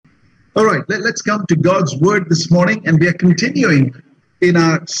All right, let's come to God's Word this morning, and we are continuing in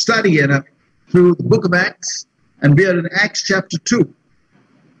our study through the book of Acts, and we are in Acts chapter 2.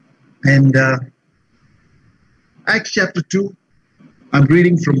 And Acts chapter 2, I'm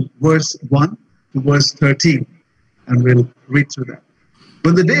reading from verse 1 to verse 13, and we'll read through that.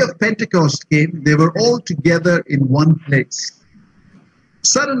 When the day of Pentecost came, they were all together in one place.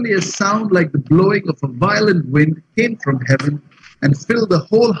 Suddenly a sound like the blowing of a violent wind came from heaven and filled the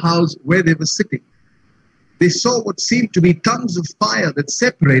whole house where they were sitting. They saw what seemed to be tongues of fire that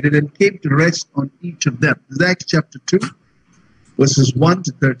separated and came to rest on each of them. This is Acts chapter 2, verses 1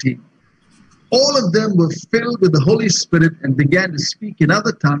 to 13. All of them were filled with the Holy Spirit and began to speak in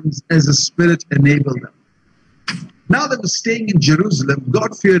other tongues as the Spirit enabled them. Now they were staying in Jerusalem,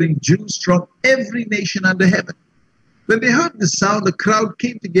 God-fearing Jews from every nation under heaven. When they heard the sound, the crowd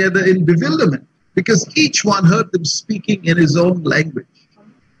came together in bewilderment, because each one heard them speaking in his own language.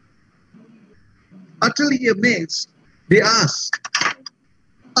 Utterly amazed, they asked,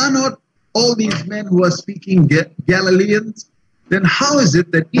 "Are not all these men who are speaking Galileans? Then how is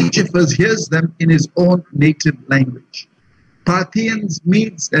it that each of us hears them in his own native language?" Parthians,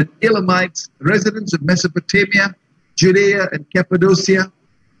 Medes, and Elamites, residents of Mesopotamia, Judea and Cappadocia,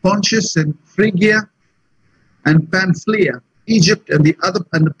 Pontus and Phrygia, and Pamphylia, Egypt and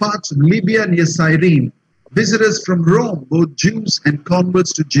the parts of Libya near Cyrene, visitors from Rome, both Jews and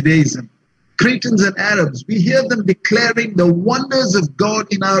converts to Judaism, Cretans and Arabs, we hear them declaring the wonders of God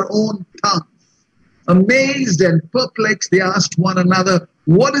in our own tongues. Amazed and perplexed, they asked one another,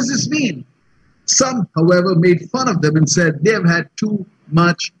 "What does this mean?" Some, however, made fun of them and said, "They have had too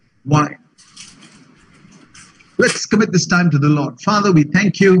much wine." Let's commit this time to the Lord. Father, we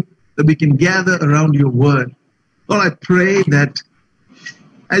thank you that we can gather around your word. Lord, I pray that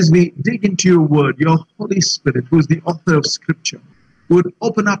as we dig into your word, your Holy Spirit, who is the author of Scripture, would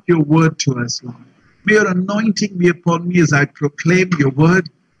open up your word to us, Lord. May your anointing be upon me as I proclaim your word.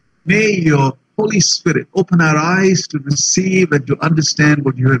 May your Holy Spirit open our eyes to receive and to understand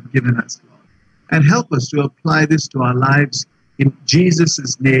what you have given us, Lord. And help us to apply this to our lives. In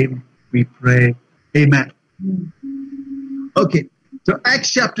Jesus' name we pray. Amen. Okay. So Acts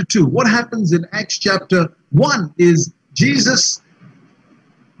chapter 2, what happens in Acts chapter 1 is Jesus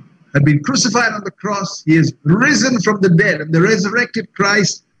had been crucified on the cross. He is risen from the dead, and the resurrected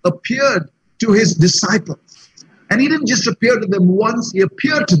Christ appeared to his disciples. And he didn't just appear to them once, he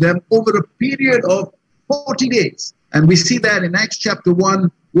appeared to them over a period of 40 days. And we see that in Acts chapter 1,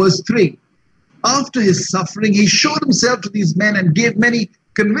 verse 3. After his suffering, he showed himself to these men and gave many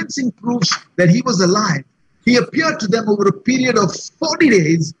convincing proofs that he was alive. He appeared to them over a period of 40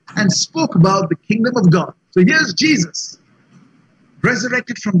 days and spoke about the kingdom of God. So here's Jesus,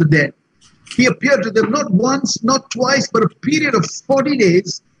 resurrected from the dead. He appeared to them not once, not twice, but a period of 40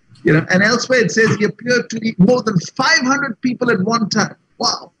 days. And elsewhere it says he appeared to more than 500 people at one time.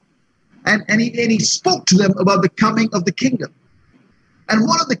 Wow. And he spoke to them about the coming of the kingdom. And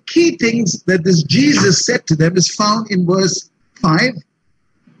one of the key things that this Jesus said to them is found in verse 5.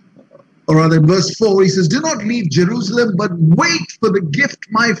 Or rather in verse 4, he says, "Do not leave Jerusalem, but wait for the gift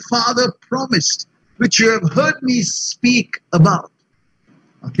my Father promised, which you have heard me speak about."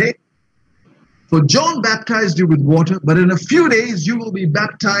 Okay? For John baptized you with water, but in a few days you will be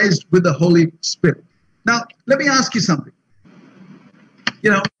baptized with the Holy Spirit. Now, let me ask you something.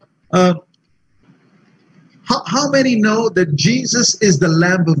 How many know that Jesus is the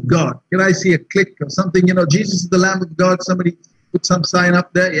Lamb of God? Can I see a click or something? Jesus is the Lamb of God. Somebody put some sign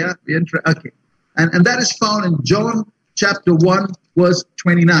up there, yeah? Okay. And that is found in John chapter 1, verse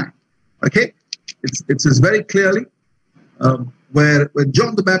 29. Okay? It says very clearly, where when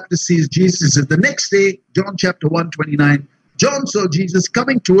John the Baptist sees Jesus, the next day, John chapter 1, 29, John saw Jesus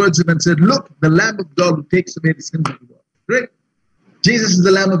coming towards him and said, "Look, the Lamb of God who takes away the sins of the world." Great. Jesus is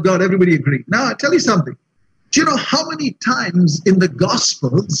the Lamb of God. Everybody agree. Now, I tell you something. Do you know how many times in the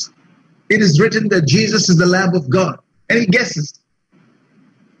Gospels it is written that Jesus is the Lamb of God? Any guesses?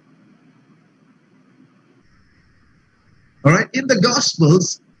 All right, in the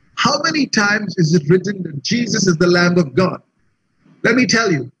Gospels, how many times is it written that Jesus is the Lamb of God? Let me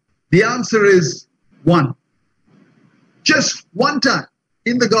tell you, the answer is one. Just one time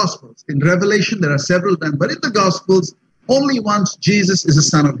in the Gospels. In Revelation, there are several times, but in the Gospels, only once Jesus is the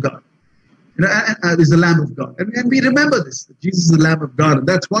Son of God. Is the Lamb of God. And we remember this, that Jesus is the Lamb of God, and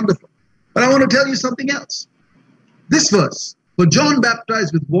that's wonderful. But I want to tell you something else. This verse, for John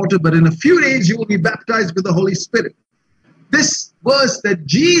baptized with water, but in a few days you will be baptized with the Holy Spirit. This verse that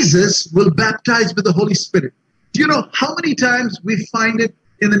Jesus will baptize with the Holy Spirit. Do you know how many times we find it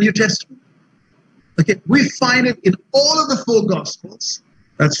in the New Testament? Okay, we find it in all of the four Gospels.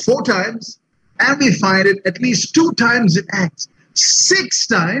 That's 4 times. And we find it at least 2 times in Acts. 6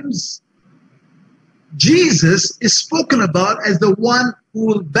 times, Jesus is spoken about as the one who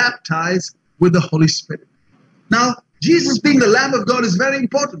will baptize with the Holy Spirit. Now, Jesus being the Lamb of God is very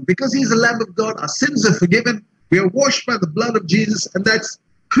important because he's the Lamb of God. Our sins are forgiven. We are washed by the blood of Jesus, and that's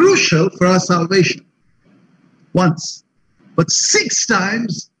crucial for our salvation. Once. But 6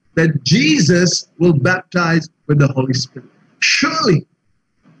 times that Jesus will baptize with the Holy Spirit. Surely,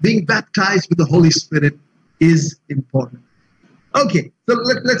 being baptized with the Holy Spirit is important. Okay, so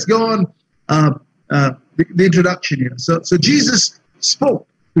let's go on the introduction here. So Jesus spoke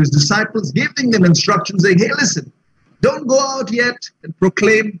to his disciples, giving them instructions, saying, hey, listen, don't go out yet and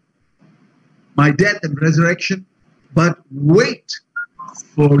proclaim my death and resurrection, but wait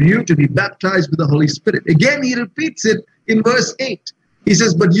for you to be baptized with the Holy Spirit. Again, he repeats it in verse 8. He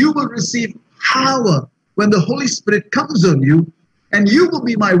says, but you will receive power when the Holy Spirit comes on you, and you will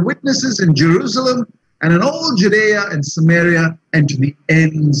be my witnesses in Jerusalem and in all Judea and Samaria and to the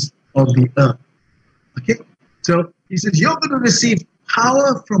ends of the earth. Okay? So he says, you're going to receive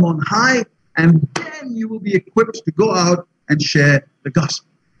power from on high, and then you will be equipped to go out and share the gospel.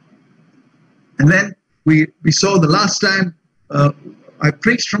 And then we saw the last time I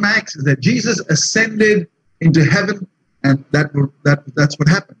preached from Acts is that Jesus ascended into heaven, and that's what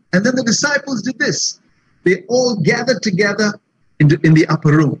happened. And then the disciples did this. They all gathered together in the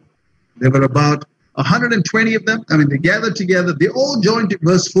upper room. There were about 120 of them. I mean, they gathered together. They all joined,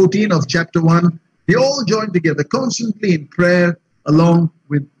 verse 14 of chapter 1. They all joined together constantly in prayer along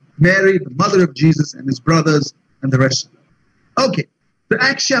with Mary, the mother of Jesus, and his brothers, and the rest of them. Okay, the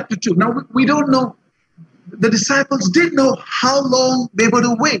Acts chapter 2. Now, we don't know. The disciples didn't know how long they were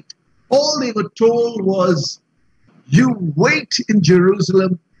to wait. All they were told was, you wait in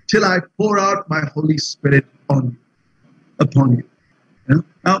Jerusalem till I pour out my Holy Spirit upon you.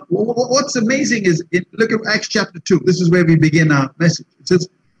 Now, what's amazing is, look at Acts chapter 2. This is where we begin our message. It says,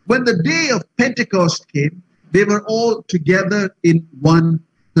 when the day of Pentecost came, they were all together in one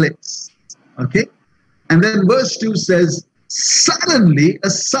place. Okay? And then verse 2 says, suddenly a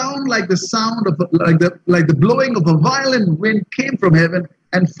sound like the sound of like the blowing of a violent wind came from heaven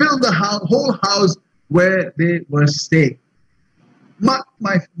and filled the whole house where they were staying. My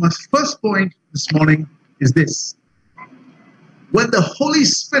first point this morning is this. When the Holy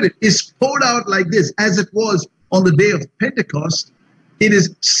Spirit is poured out like this, as it was on the day of Pentecost, it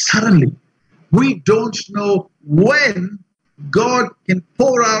is suddenly. We don't know when God can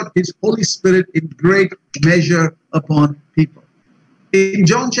pour out his Holy Spirit in great measure upon people. In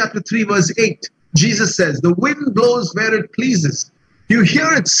John chapter 3 verse 8, Jesus says, the wind blows where it pleases. You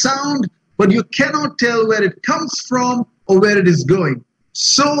hear its sound, but you cannot tell where it comes from or where it is going.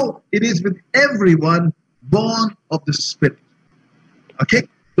 So it is with everyone born of the Spirit. Okay?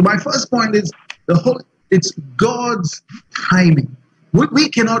 So my first point is, it's God's timing. We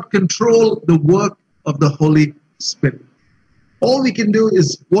cannot control the work of the Holy Spirit. All we can do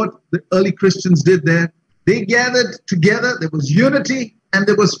is what the early Christians did there. They gathered together, there was unity, and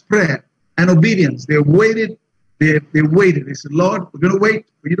there was prayer and obedience. They waited. They waited. They said, Lord, we're going to wait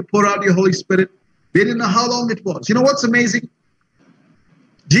for you to pour out your Holy Spirit. They didn't know how long it was. You know what's amazing?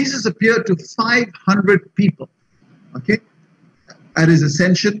 Jesus appeared to 500 people, okay, at his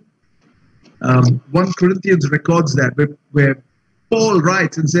ascension. 1 Corinthians records that, where Paul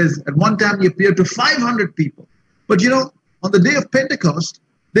writes and says, at one time he appeared to 500 people. But you know, on the day of Pentecost,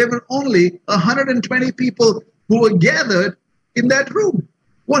 there were only 120 people who were gathered in that room.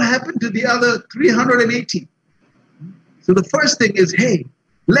 What happened to the other 380? So the first thing is, hey,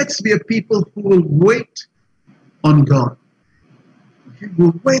 let's be a people who will wait on God. Okay?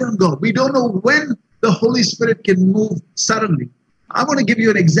 We'll wait on God. We don't know when the Holy Spirit can move suddenly. I want to give you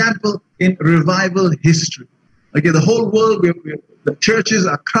an example in revival history. Okay, the whole world, the churches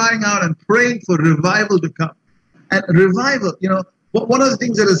are crying out and praying for revival to come. And revival, you know, one of the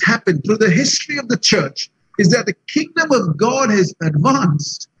things that has happened through the history of the church is that the kingdom of God has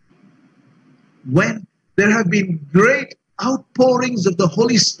advanced when there have been great outpourings of the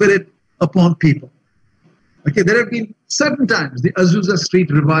Holy Spirit upon people. Okay, there have been certain times, the Azusa Street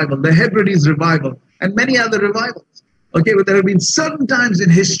revival, the Hebrides revival, and many other revivals. Okay, but there have been certain times in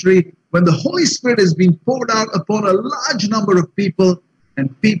history when the Holy Spirit has been poured out upon a large number of people,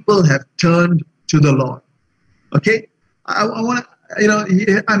 and people have turned to the Lord. Okay, I want to, you know,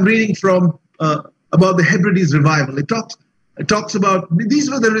 I'm reading from about the Hebrides revival. It talks about, these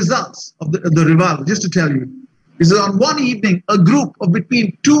were the results of the revival, just to tell you. It says, on one evening, a group of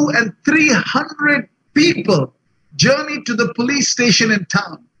between 200 and 300 people journeyed to the police station in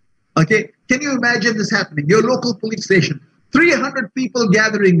town. Okay, can you imagine this happening? Your local police station. 300 people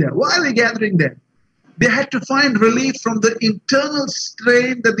gathering there. Why are they gathering there? They had to find relief from the internal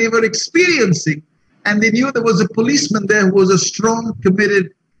strain that they were experiencing. And they knew there was a policeman there who was a strong,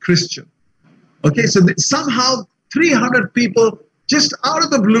 committed Christian. Okay, so somehow 300 people, just out of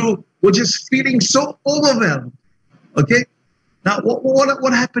the blue, were just feeling so overwhelmed. Okay, now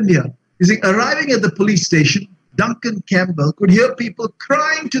what happened here? You see, arriving at the police station, Duncan Campbell could hear people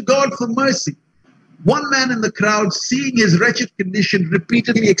crying to God for mercy. One man in the crowd, seeing his wretched condition,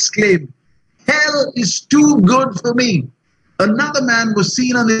 repeatedly exclaimed, "Hell is too good for me." Another man was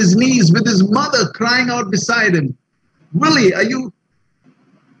seen on his knees with his mother crying out beside him, "Willie, are you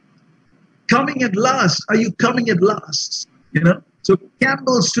coming at last? Are you coming at last?" You know, so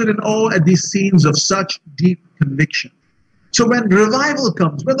Campbell stood in awe at these scenes of such deep conviction. So when revival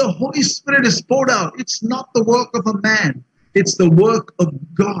comes, when the Holy Spirit is poured out, it's not the work of a man, it's the work of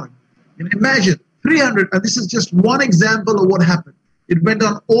God. And imagine 300, and this is just one example of what happened. It went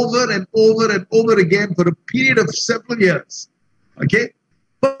on over and over and over again for a period of several years. Okay?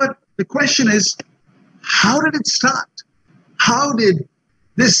 But the question is, how did it start? How did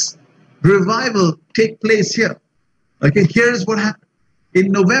this revival take place here? Okay, here's what happened.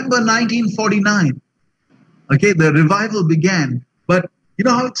 In November 1949, okay, the revival began. But you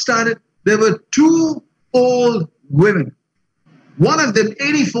know how it started? There were two old women. One of them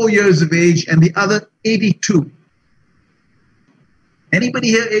 84 years of age and the other 82. Anybody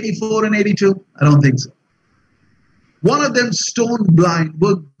here 84 and 82? I don't think so. One of them, stone blind,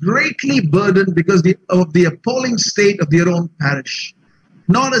 were greatly burdened because of the appalling state of their own parish.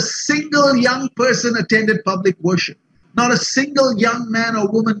 Not a single young person attended public worship. Not a single young man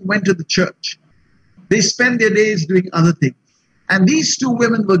or woman went to the church. They spent their days doing other things. And these two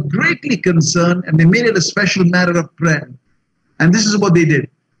women were greatly concerned, and they made it a special matter of prayer. And this is what they did.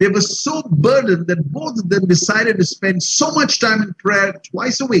 They were so burdened that both of them decided to spend so much time in prayer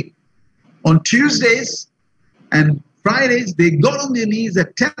twice a week. On Tuesdays and Fridays, they got on their knees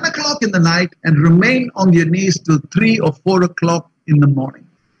at 10 o'clock in the night and remained on their knees till 3 or 4 o'clock in the morning.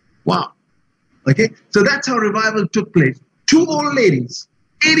 Wow. Okay, so that's how revival took place. Two old ladies,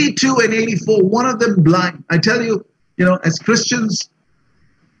 82 and 84, one of them blind. I tell you, you know, as Christians,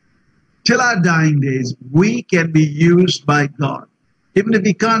 till our dying days, we can be used by God. Even if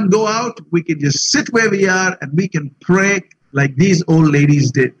we can't go out, we can just sit where we are and we can pray like these old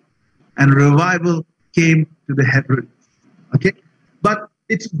ladies did. And revival came to the Hebrews. Okay? But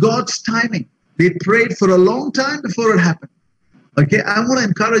it's God's timing. They prayed for a long time before it happened. Okay? I want to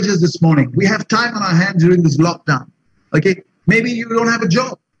encourage us this morning. We have time on our hands during this lockdown. Okay? Maybe you don't have a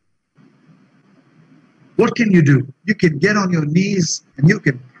job. What can you do? You can get on your knees and you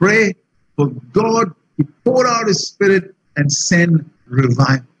can pray for God to pour out His Spirit and send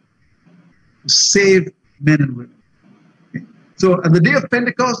revival to save men and women. Okay? So at the day of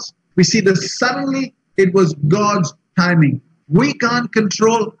Pentecost, we see that suddenly it was God's timing. We can't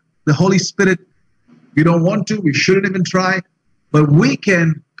control the Holy Spirit. We don't want to. We shouldn't even try. But we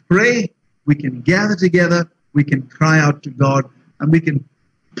can pray. We can gather together. We can cry out to God. And we can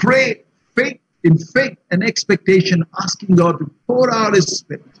pray in faith and expectation, asking God to pour out His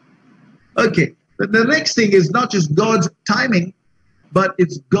Spirit. Okay. But the next thing is not just God's timing, but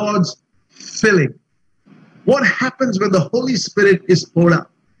it's God's filling. What happens when the Holy Spirit is poured out?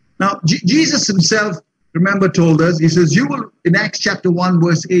 Now, Jesus Himself, remember, told us, He says, you will, in Acts chapter 1,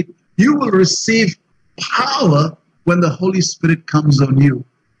 verse 8, you will receive power when the Holy Spirit comes on you.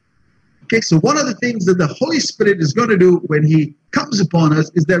 Okay, so one of the things that the Holy Spirit is going to do when He comes upon us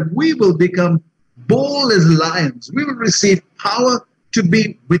is that we will become bold as lions. We will receive power to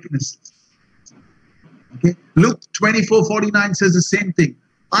be witnesses. Okay, Luke 24:49 says the same thing.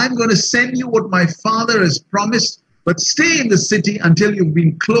 I'm going to send you what my Father has promised, but stay in the city until you've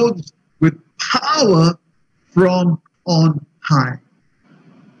been clothed with power from on high.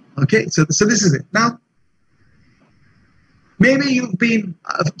 Okay, so this is it. Now, maybe you've been,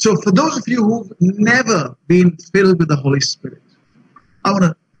 so for those of you who've never been filled with the Holy Spirit, I want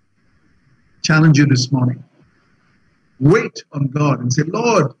to challenge you this morning. Wait on God and say,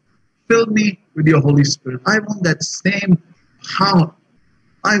 Lord, fill me with your Holy Spirit. I want that same power.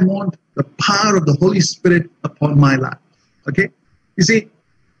 I want the power of the Holy Spirit upon my life. Okay? You see,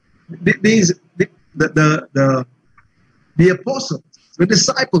 the apostles, the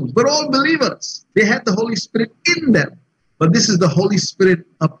disciples, were all believers. They had the Holy Spirit in them. But this is the Holy Spirit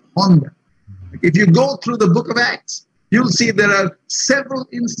upon them. If you go through the book of Acts, you'll see there are several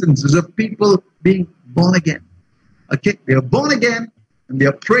instances of people being born again. Okay? They are born again, and they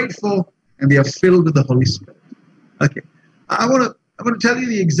are prayed for, and they are filled with the Holy Spirit. Okay? I want to tell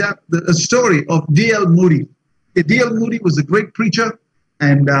you the story of D.L. Moody. D.L. Moody was a great preacher,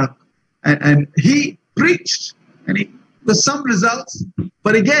 and he preached, and there's some results.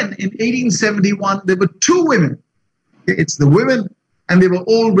 But again, in 1871, there were two women. It's the women, and they were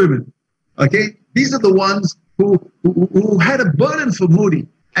all women. Okay, these are the ones who had a burden for Moody,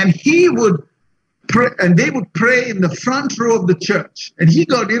 and he would pray, and they would pray in the front row of the church, and he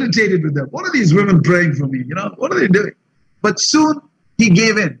got irritated with them. What are these women praying for me? You know, what are they doing? But soon he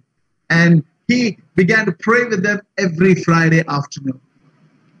gave in, and he began to pray with them every Friday afternoon.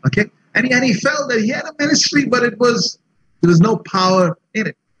 Okay, and he felt that he had a ministry, but there was no power in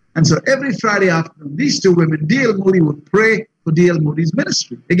it. And so every Friday afternoon, these two women, D.L. Moody, would pray for D.L. Moody's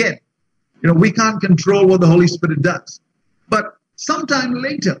ministry. Again, you know, we can't control what the Holy Spirit does. But sometime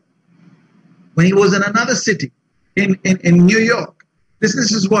later, when he was in another city, in New York, this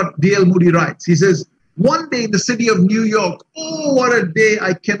is what D.L. Moody writes. He says, one day in the city of New York, oh, what a day,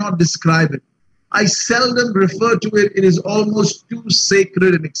 I cannot describe it. I seldom refer to it. It is almost too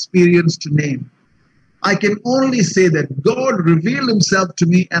sacred an experience to name. I can only say that God revealed himself to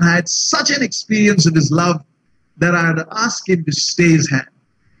me, and I had such an experience of his love that I had to ask him to stay his hand.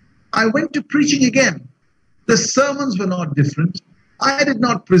 I went to preaching again. The sermons were not different. I did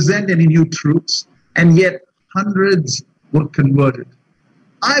not present any new truths, and yet hundreds were converted.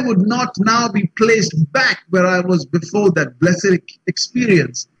 I would not now be placed back where I was before that blessed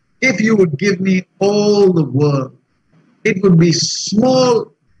experience. If you would give me all the world, it would be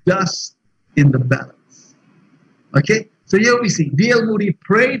small dust in the balance. Okay? So here we see D.L. Moody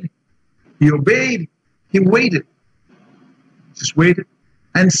prayed, he obeyed, he waited. Just waited.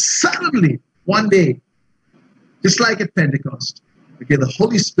 And suddenly, one day, just like at Pentecost, okay, the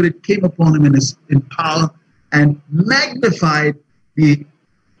Holy Spirit came upon him in power and magnified his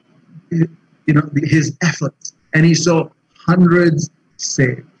efforts. And he saw hundreds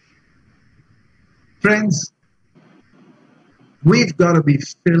saved. Friends, we've got to be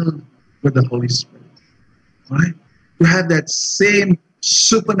filled with the Holy Spirit, right? To have that same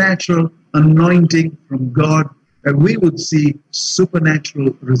supernatural anointing from God, that we would see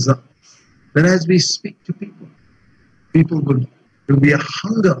supernatural results. That as we speak to people, there will be a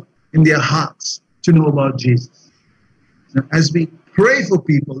hunger in their hearts to know about Jesus. And as we pray for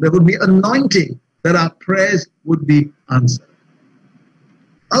people, there would be anointing that our prayers would be answered.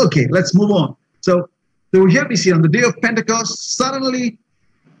 Okay, let's move on. So here we see on the day of Pentecost, suddenly,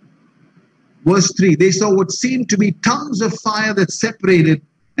 verse 3, they saw what seemed to be tongues of fire that separated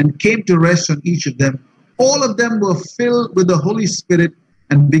and came to rest on each of them. All of them were filled with the Holy Spirit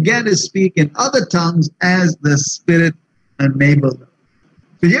and began to speak in other tongues as the Spirit enabled them.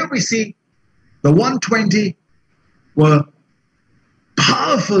 So here we see the 120 were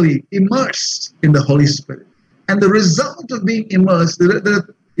powerfully immersed in the Holy Spirit. And the result of being immersed,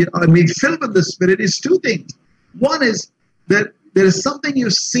 being filled with the Spirit, is two things. One is that there is something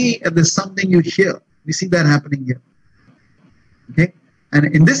you see and there's something you hear. We see that happening here. Okay?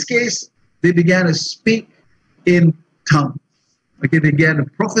 And in this case, they began to speak in tongues. Okay, they began to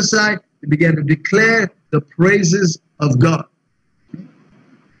prophesy, they began to declare the praises of God.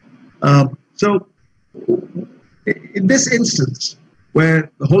 So, in this instance,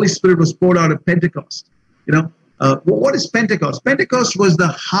 where the Holy Spirit was poured out at Pentecost, what is Pentecost? Pentecost was the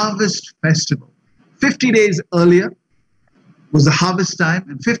harvest festival. 50 days earlier was the harvest time,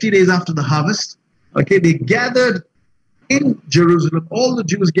 and 50 days after the harvest, okay, they gathered in Jerusalem. All the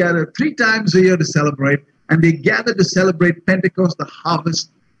Jews gathered 3 times a year to celebrate, and they gathered to celebrate Pentecost, the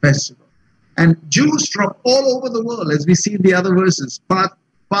harvest festival. And Jews from all over the world, as we see in the other verses,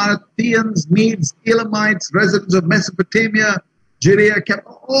 Parthians, Medes, Elamites, residents of Mesopotamia, Judea,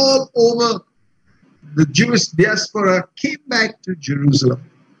 all over the Jewish diaspora came back to Jerusalem,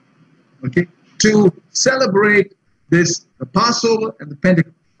 okay, to celebrate the Passover and the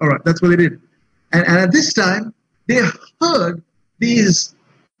Pentecost. All right, that's what they did. And at this time, they heard these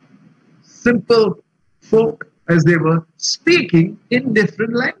simple folk as they were speaking in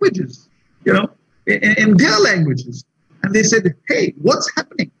different languages, in their languages. And they said, hey, what's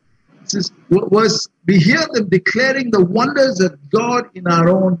happening? We hear them declaring the wonders of God in our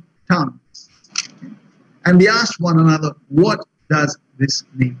own tongues. And they asked one another, what does this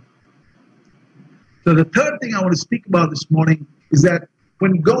mean? So the third thing I want to speak about this morning is that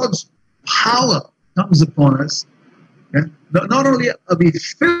when God's power comes upon us, not only are we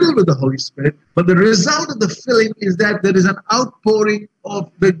filled with the Holy Spirit, but the result of the filling is that there is an outpouring of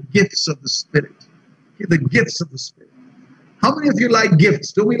the gifts of the Spirit. Okay, the gifts of the Spirit. How many of you like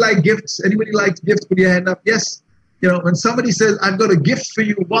gifts? Do we like gifts? Anybody likes gifts? Put your hand up. Yes. When somebody says, I've got a gift for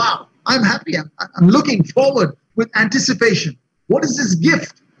you, wow, I'm happy. I'm looking forward with anticipation. What is this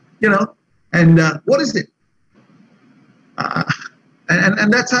gift? And what is it? Uh,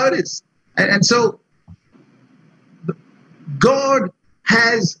 and that's how it is. And so God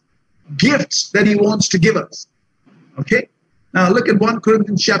has gifts that he wants to give us. Okay? Now look at 1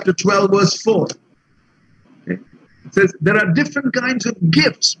 Corinthians chapter 12, verse 4. Okay? It says, there are different kinds of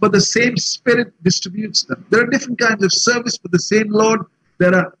gifts, but the same Spirit distributes them. There are different kinds of service, but the same Lord.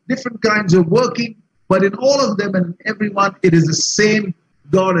 There are different kinds of working, but in all of them and everyone, it is the same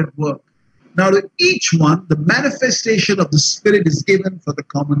God at work. Now to each one, the manifestation of the Spirit is given for the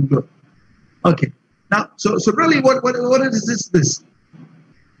common good. Okay. Now, so really what is this?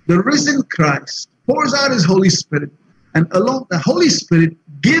 The risen Christ pours out his Holy Spirit, and along the Holy Spirit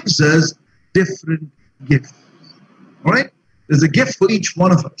gives us different gifts. All right? There's a gift for each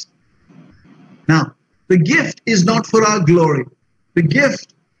one of us. Now, the gift is not for our glory. The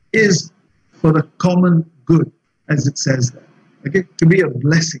gift is for the common good, as it says there. Okay? To be a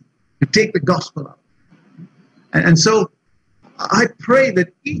blessing, to take the gospel out. And so I pray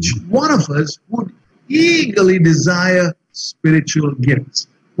that each one of us would eagerly desire spiritual gifts.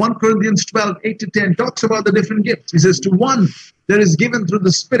 1 Corinthians 12, 8-10 talks about the different gifts. He says, to one, there is given through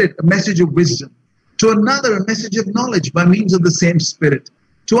the Spirit a message of wisdom. To another, a message of knowledge by means of the same Spirit.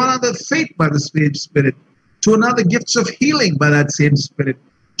 To another, faith by the same Spirit. To another, gifts of healing by that same Spirit.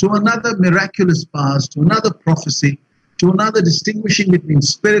 To another, miraculous powers. To another, prophecy. To another, distinguishing between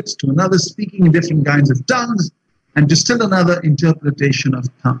spirits. To another, speaking in different kinds of tongues. And to still another, interpretation of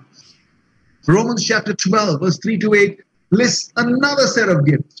tongues. Romans chapter 12, verse 3-8 lists another set of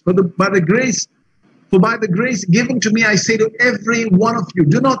gifts. For by the grace given to me, I say to every one of you,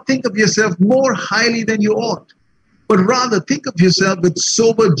 do not think of yourself more highly than you ought, but rather think of yourself with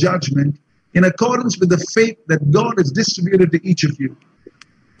sober judgment in accordance with the faith that God has distributed to each of you.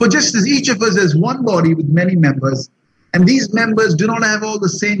 For just as each of us has one body with many members, and these members do not have all the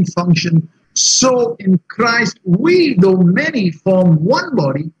same function, so in Christ we, though many, form one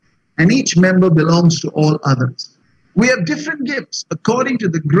body, and each member belongs to all others. We have different gifts according to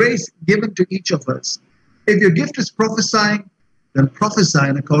the grace given to each of us. If your gift is prophesying, then prophesy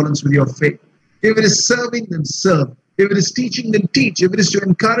in accordance with your faith. If it is serving, then serve. If it is teaching, then teach. If it is to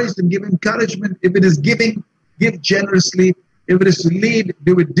encourage, then give encouragement. If it is giving, give generously. If it is to lead,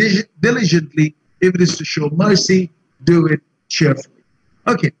 do it diligently. If it is to show mercy, do it cheerfully.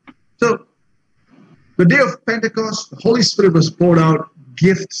 Okay, so the day of Pentecost, the Holy Spirit was poured out.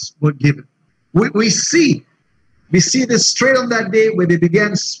 Gifts were given. We see this straight on that day where they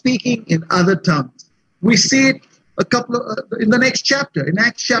began speaking in other tongues. We see it in the next chapter, in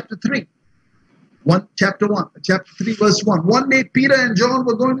Acts chapter 3. Chapter 3, verse 1. One day Peter and John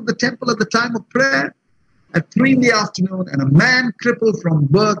were going to the temple at the time of prayer at 3 in the afternoon, and a man crippled from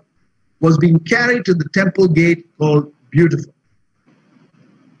birth was being carried to the temple gate called Beautiful.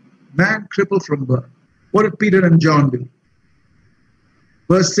 Man crippled from birth. What did Peter and John do?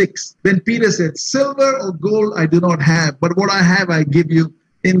 Verse 6, then Peter said, silver or gold I do not have, but what I have I give you.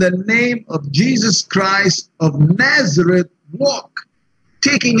 In the name of Jesus Christ of Nazareth, walk.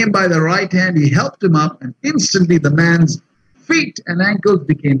 Taking him by the right hand, he helped him up, and instantly the man's feet and ankles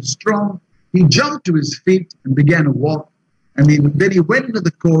became strong. He jumped to his feet and began to walk. And then he went into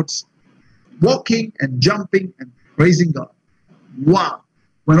the courts, walking and jumping and praising God. Wow.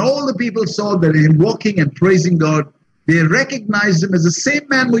 When all the people saw that him walking and praising God, they recognized him as the same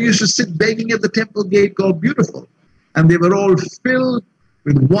man who used to sit begging at the temple gate called Beautiful. And they were all filled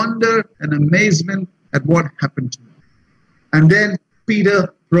with wonder and amazement at what happened to him. And then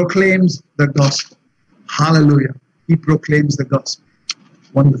Peter proclaims the gospel. Hallelujah. He proclaims the gospel.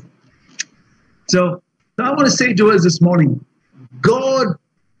 Wonderful. So I want to say to us this morning, God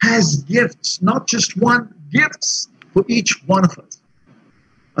has gifts, not just one, gifts for each one of us.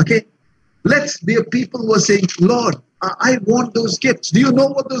 Okay? Let's be a people who are saying, Lord, I want those gifts. Do you know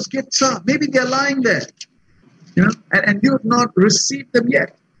what those gifts are? Maybe they're lying there, and you have not received them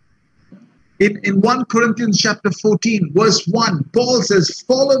yet. In 1 Corinthians chapter 14, verse 1, Paul says,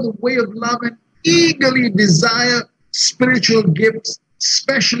 follow the way of love and eagerly desire spiritual gifts,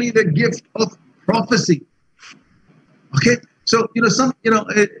 especially the gift of prophecy. Okay? So,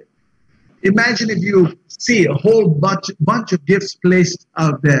 imagine if you see a whole bunch of gifts placed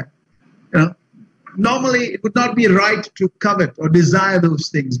out there. Normally it would not be right to covet or desire those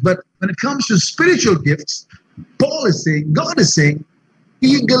things. But when it comes to spiritual gifts, Paul is saying, God is saying,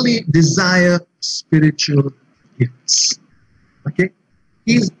 eagerly desire spiritual gifts. Okay?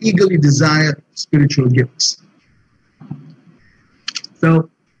 He's eagerly desire spiritual gifts. So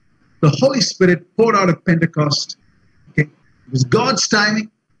the Holy Spirit poured out at Pentecost. Okay? It was God's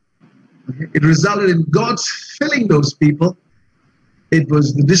timing. Okay? It resulted in God's filling those people. It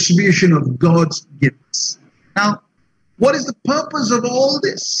was the distribution of God's gifts. Now, What is the purpose of all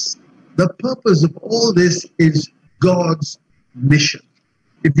this? The purpose of all this is God's mission.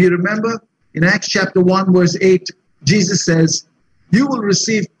 If you remember, in Acts chapter 1, verse 8, Jesus says, you will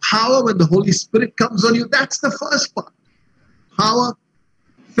receive power when the Holy Spirit comes on you. That's the first part. Power,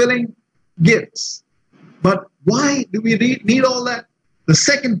 filling, gifts. But why do we need all that? The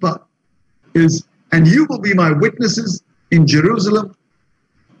second part is, and you will be my witnesses in Jerusalem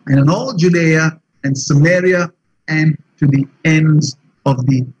and in all Judea and Samaria and to the ends of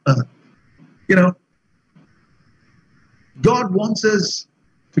the earth. You know, God wants us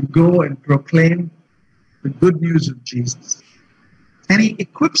to go and proclaim the good news of Jesus. And He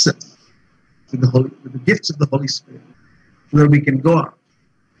equips us with the gifts of the Holy Spirit so that we can go out.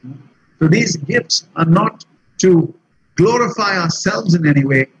 So these gifts are not to glorify ourselves in any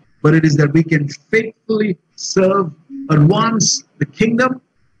way, but it is that we can faithfully serve, advance the kingdom,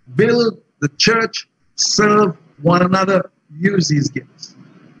 build the church, serve one another, use these gifts.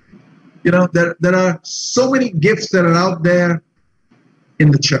 You know, there are so many gifts that are out there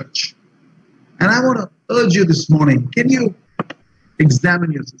in the church. And I want to urge you this morning, can you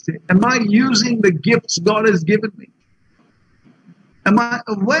examine yourself? Say, am I using the gifts God has given me? Am I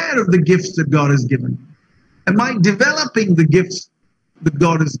aware of the gifts that God has given me? Am I developing the gifts that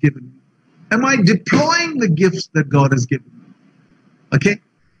God has given me? Am I deploying the gifts that God has given me? Okay?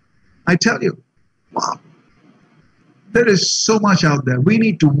 I tell you, wow, there is so much out there. We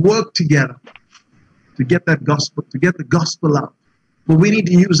need to work together to get that gospel, to get the gospel out. But we need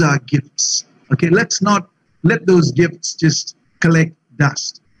to use our gifts. Okay? Let's not let those gifts just collect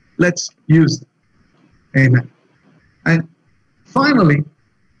dust. Let's use them. Amen. And finally,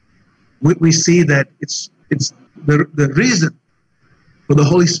 we see that it's the reason for the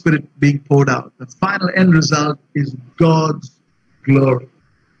Holy Spirit being poured out. The final end result is God's glory.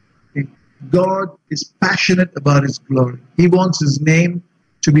 Okay? God is passionate about His glory. He wants His name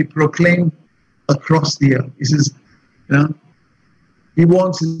to be proclaimed across the earth. He says, you know, He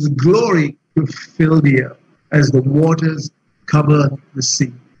wants His glory to fill the earth as the waters cover the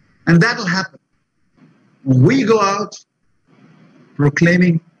sea. And that'll happen when we go out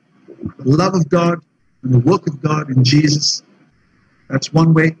proclaiming the love of God and the work of God in Jesus. That's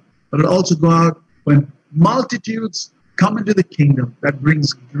one way. But it'll also go out when multitudes come into the kingdom. That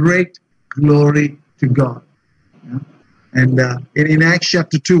brings great glory to God. Yeah? And in Acts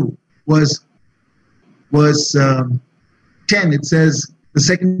chapter 2, verse 10, it says, the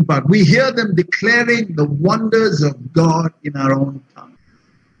second part, we hear them declaring the wonders of God in our own tongue.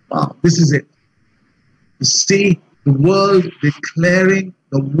 Wow, this is it. To see the world declaring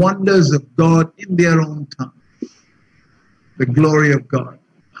the wonders of God in their own tongue. The glory of God.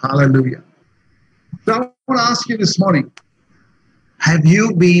 Hallelujah. So I want to ask you this morning, have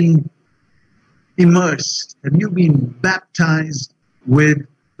you been immersed? Have you been baptized with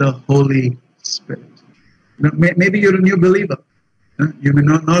the Holy Spirit? You know, maybe you're a new believer. You may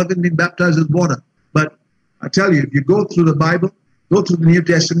not have been baptized with water. But I tell you, if you go through the Bible, go through the New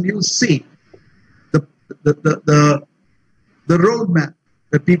Testament, you'll see the roadmap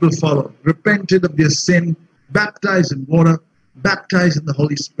that people follow. Repented of their sin, baptized in water, baptized in the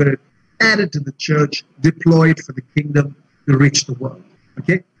Holy Spirit, added to the church, deployed for the kingdom to reach the world.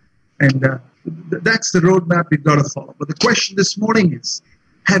 Okay? And that's the roadmap we've got to follow. But the question this morning is,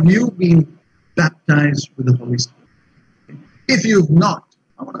 have you been baptized with the Holy Spirit? If you've not,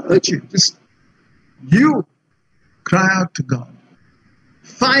 I want to urge you, just you cry out to God.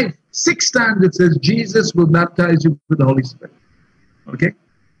 5, 6 times it says Jesus will baptize you with the Holy Spirit. Okay?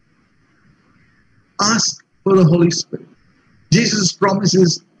 Ask for the Holy Spirit. Jesus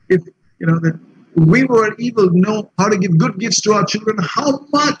promises, if you know that we who are evil know how to give good gifts to our children, how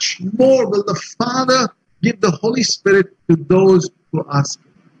much more will the Father give the Holy Spirit to those who ask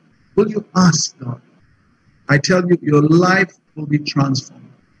Him? Will you ask God? I tell you, your life will be transformed.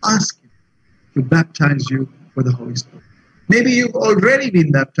 Ask Him to baptize you with the Holy Spirit. Maybe you've already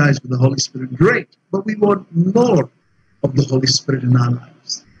been baptized with the Holy Spirit. Great. But we want more of the Holy Spirit in our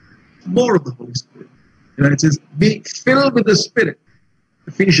lives. More of the Holy Spirit. You know, it says, be filled with the Spirit.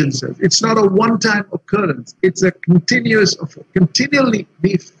 Ephesians says, it's not a one-time occurrence. It's a continually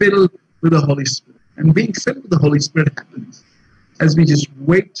be filled with the Holy Spirit. And being filled with the Holy Spirit happens as we just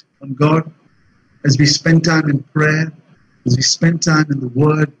wait on God, as we spend time in prayer, as we spend time in the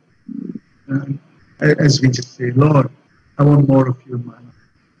Word, as we just say, Lord, I want more of you in my life.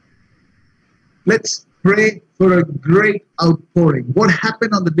 Let's pray for a great outpouring. What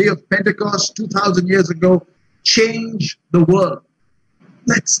happened on the day of Pentecost 2,000 years ago changed the world.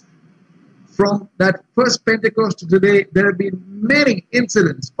 From that first Pentecost to today, there have been many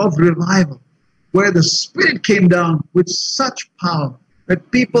incidents of revival. where the Spirit came down with such power that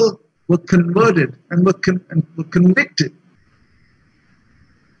people were converted and were convicted,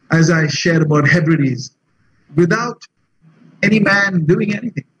 as I shared about Hebrides, without any man doing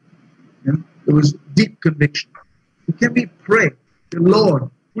anything. You know, there was deep conviction. So can we pray, Lord,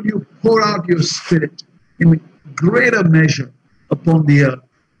 would you pour out your Spirit in greater measure upon the earth,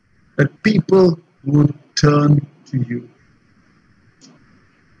 that people would turn to you.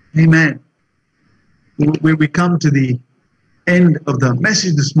 Amen. We come to the end of the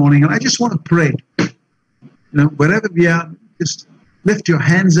message this morning, and I just want to pray. You know, wherever we are, just lift your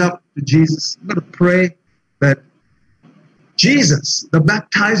hands up to Jesus. I'm going to pray that Jesus, the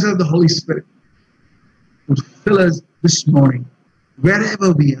baptizer of the Holy Spirit, would fill us this morning,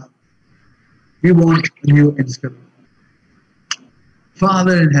 wherever we are. We want a new inspiration.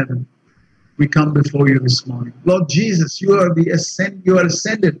 Father in heaven, we come before you this morning. Lord Jesus, you are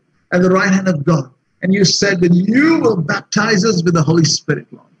ascended at the right hand of God. And you said that you will baptize us with the Holy Spirit,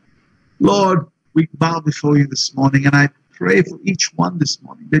 Lord. Lord, we bow before you this morning, and I pray for each one this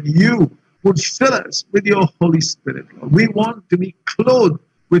morning that you would fill us with your Holy Spirit, Lord. We want to be clothed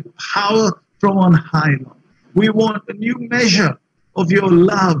with power from on high, Lord. We want a new measure of your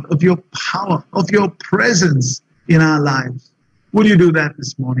love, of your power, of your presence in our lives. Would you do that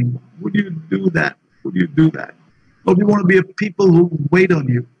this morning? Would you do that? Would you do that? Lord, we want to be a people who wait on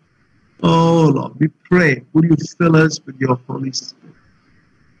you. Oh, Lord, we pray, would you fill us with your Holy Spirit?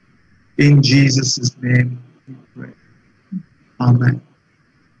 In Jesus' name we pray. Amen.